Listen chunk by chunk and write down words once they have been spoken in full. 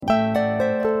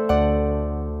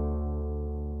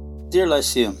Dear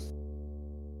Lyceum,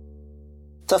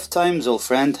 tough times, old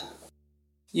friend.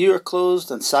 You are closed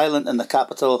and silent in the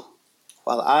capital,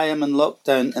 while I am in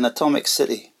lockdown in Atomic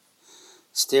City,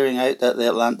 staring out at the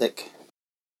Atlantic.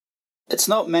 It's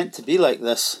not meant to be like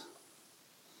this.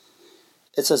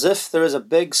 It's as if there is a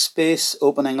big space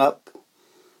opening up,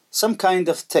 some kind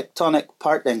of tectonic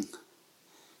parting,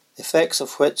 effects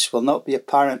of which will not be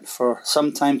apparent for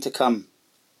some time to come.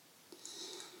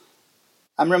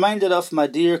 I'm reminded of my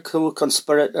dear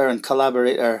co-conspirator and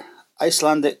collaborator,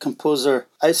 Icelandic composer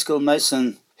Eskil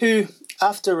Mason, who,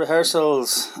 after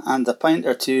rehearsals and a pint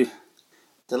or two,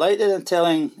 delighted in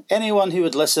telling anyone who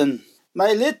would listen,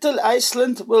 "My little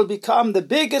Iceland will become the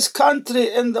biggest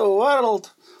country in the world.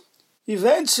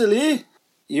 Eventually,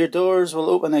 your doors will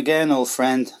open again, old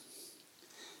friend.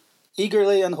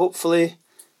 Eagerly and hopefully,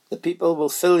 the people will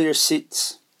fill your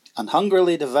seats and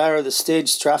hungrily devour the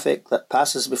stage traffic that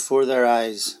passes before their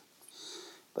eyes.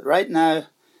 But right now,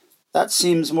 that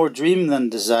seems more dream than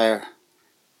desire.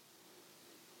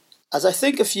 As I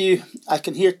think of you, I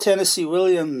can hear Tennessee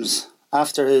Williams,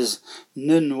 after his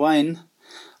noon wine,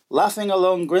 laughing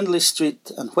along Grindlay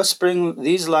Street and whispering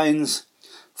these lines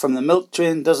from The Milk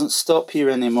Train Doesn't Stop Here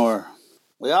Anymore.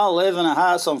 We all live in a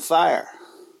house on fire.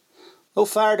 No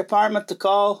fire department to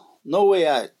call, no way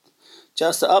out.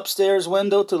 Just the upstairs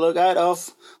window to look out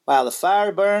of while the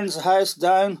fire burns the house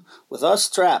down with us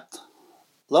trapped,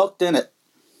 locked in it.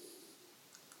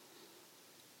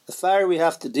 The fire we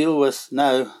have to deal with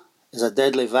now is a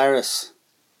deadly virus.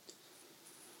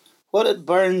 What it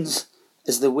burns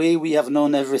is the way we have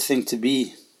known everything to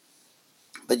be.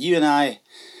 But you and I,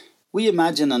 we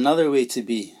imagine another way to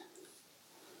be.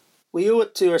 We owe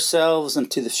it to ourselves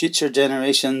and to the future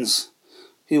generations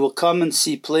who will come and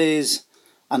see plays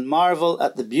and marvel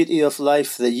at the beauty of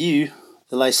life that you,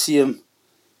 the Lyceum,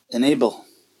 enable.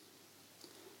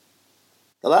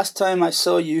 The last time I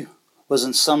saw you was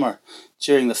in summer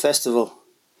during the festival.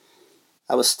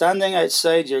 I was standing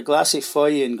outside your glassy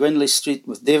foyer in Grindlay Street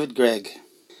with David Gregg.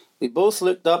 We both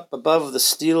looked up above the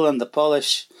steel and the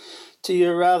polish to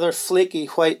your rather flaky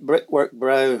white brickwork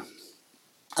brow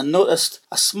and noticed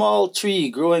a small tree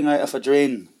growing out of a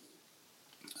drain,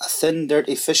 a thin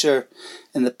dirty fissure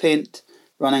in the paint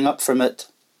running up from it,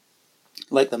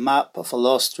 like the map of a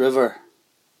lost river.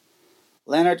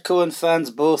 Leonard Cohen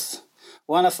fans both.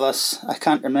 One of us, I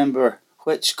can't remember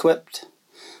which, quipped,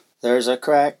 "There's a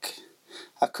crack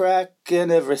in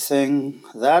everything.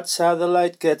 That's how the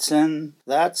light gets in.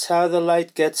 That's how the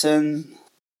light gets in."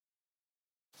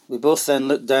 We both then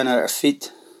looked down at our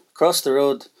feet, crossed the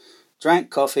road, drank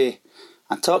coffee,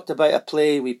 and talked about a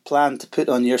play we planned to put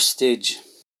on your stage.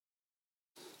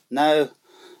 Now,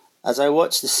 as I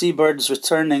watch the seabirds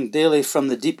returning daily from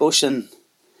the deep ocean,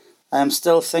 I am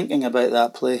still thinking about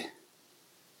that play.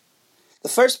 The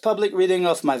first public reading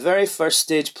of my very first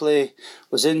stage play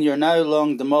was in your now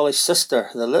long demolished sister,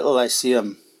 the Little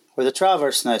Lyceum, where the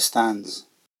Traverse now stands.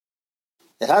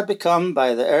 It had become,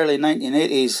 by the early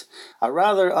 1980s, a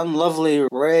rather unlovely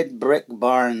red brick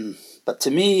barn, but to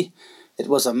me, it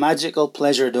was a magical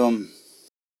pleasure dome.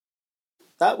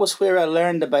 That was where I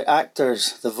learned about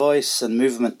actors, the voice and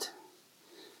movement.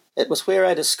 It was where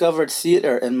I discovered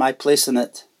theatre in my place in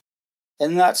it.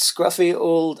 In that scruffy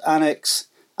old annex,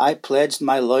 I pledged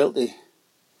my loyalty.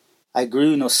 I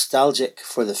grew nostalgic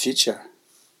for the future.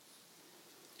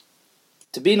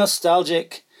 To be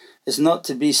nostalgic is not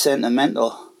to be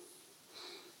sentimental.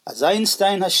 As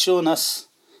Einstein has shown us,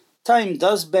 time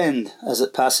does bend as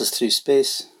it passes through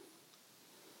space.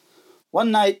 One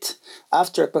night,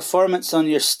 after a performance on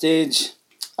your stage,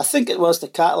 I think it was the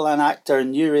Catalan actor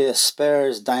Núria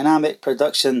Sper's dynamic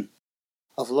production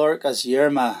of Lorca's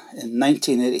Yerma in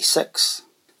 1986,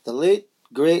 the late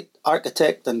great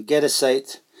architect and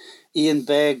Gedesite Ian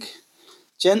Begg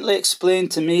gently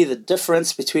explained to me the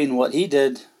difference between what he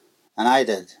did and I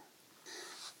did.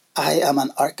 I am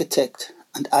an architect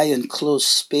and I enclose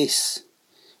space.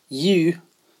 You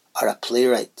are a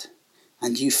playwright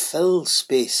and you fill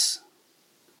space.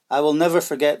 I will never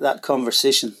forget that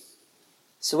conversation.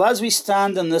 So as we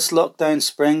stand in this lockdown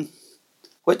spring,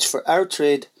 which for our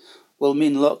trade will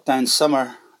mean lockdown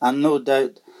summer and no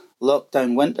doubt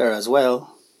lockdown winter as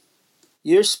well,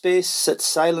 your space sits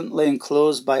silently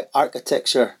enclosed by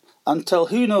architecture until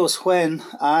who knows when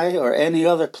I or any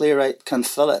other playwright can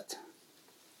fill it.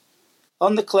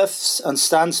 On the cliffs and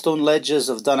sandstone ledges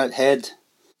of Dunnet Head,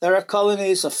 there are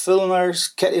colonies of fulmars,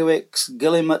 kittiwakes,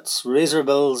 guillemots,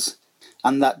 razorbills,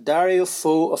 and that Dario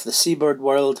foe of the seabird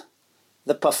world,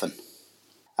 the puffin.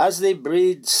 As they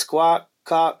breed, squawk,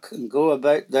 cock, and go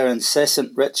about their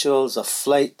incessant rituals of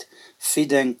flight,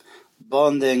 feeding,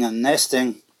 bonding, and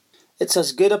nesting, it's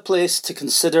as good a place to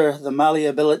consider the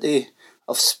malleability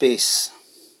of space.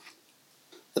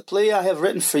 The play I have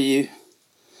written for you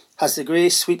has the grey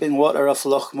sweeping water of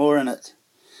Loch Moor in it,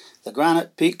 the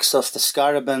granite peaks of the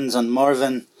Scarabins and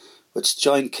Morven which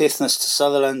join Caithness to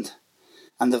Sutherland,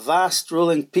 and the vast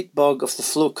rolling peat bog of the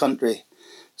Flow Country,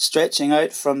 stretching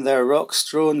out from their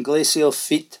rock-strewn glacial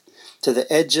feet to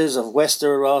the edges of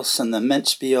Wester Ross and the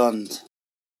Minch beyond.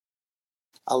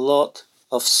 A lot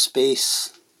of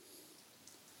space.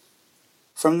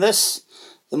 From this,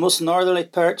 the most northerly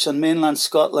perch on mainland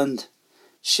Scotland,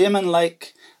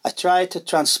 shaman-like, I try to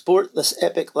transport this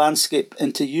epic landscape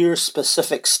into your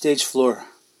specific stage floor.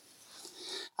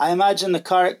 I imagine the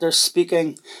characters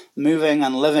speaking, moving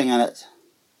and living in it.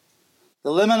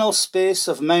 The liminal space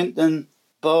of mountain,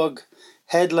 bog,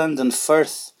 headland and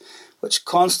firth, which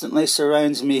constantly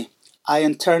surrounds me, I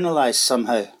internalise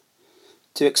somehow,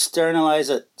 to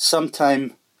externalise it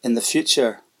sometime in the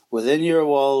future within your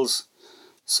walls,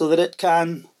 so that it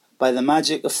can, by the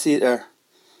magic of theatre,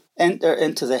 enter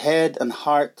into the head and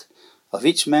heart of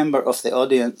each member of the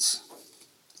audience.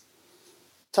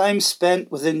 Time spent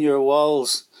within your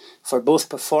walls for both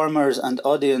performers and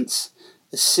audience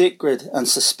is sacred and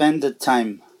suspended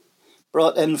time,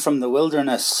 brought in from the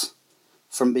wilderness,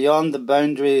 from beyond the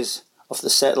boundaries of the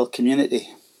settled community.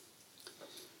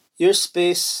 Your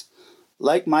space,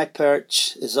 like my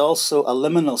perch, is also a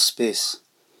liminal space,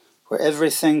 where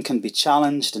everything can be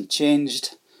challenged and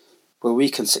changed, where we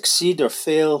can succeed or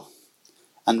fail,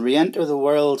 and re-enter the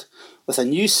world with a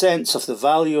new sense of the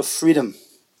value of freedom,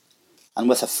 and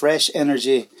with a fresh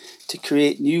energy to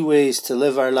create new ways to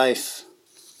live our life.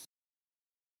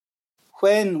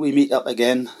 When we meet up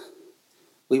again,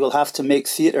 we will have to make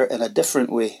theatre in a different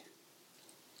way.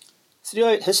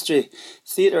 Throughout history,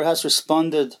 theatre has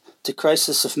responded to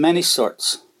crisis of many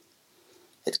sorts.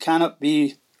 It cannot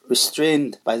be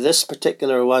restrained by this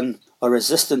particular one or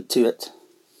resistant to it.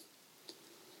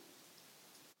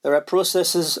 There are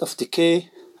processes of decay,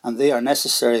 and they are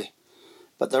necessary,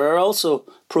 but there are also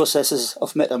processes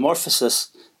of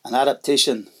metamorphosis and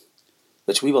adaptation,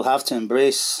 which we will have to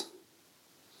embrace.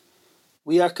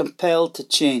 We are compelled to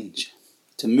change,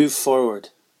 to move forward,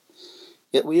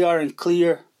 yet we are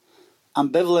unclear,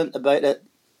 ambivalent about it,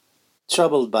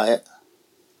 troubled by it.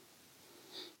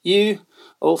 You,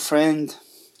 old friend,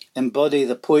 embody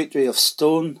the poetry of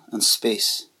stone and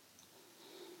space.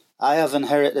 I have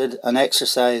inherited and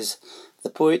exercise the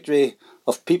poetry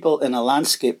of people in a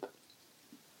landscape.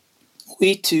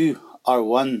 We two are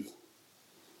one.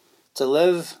 To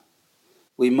live,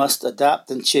 we must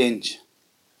adapt and change.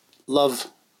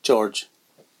 Love, George.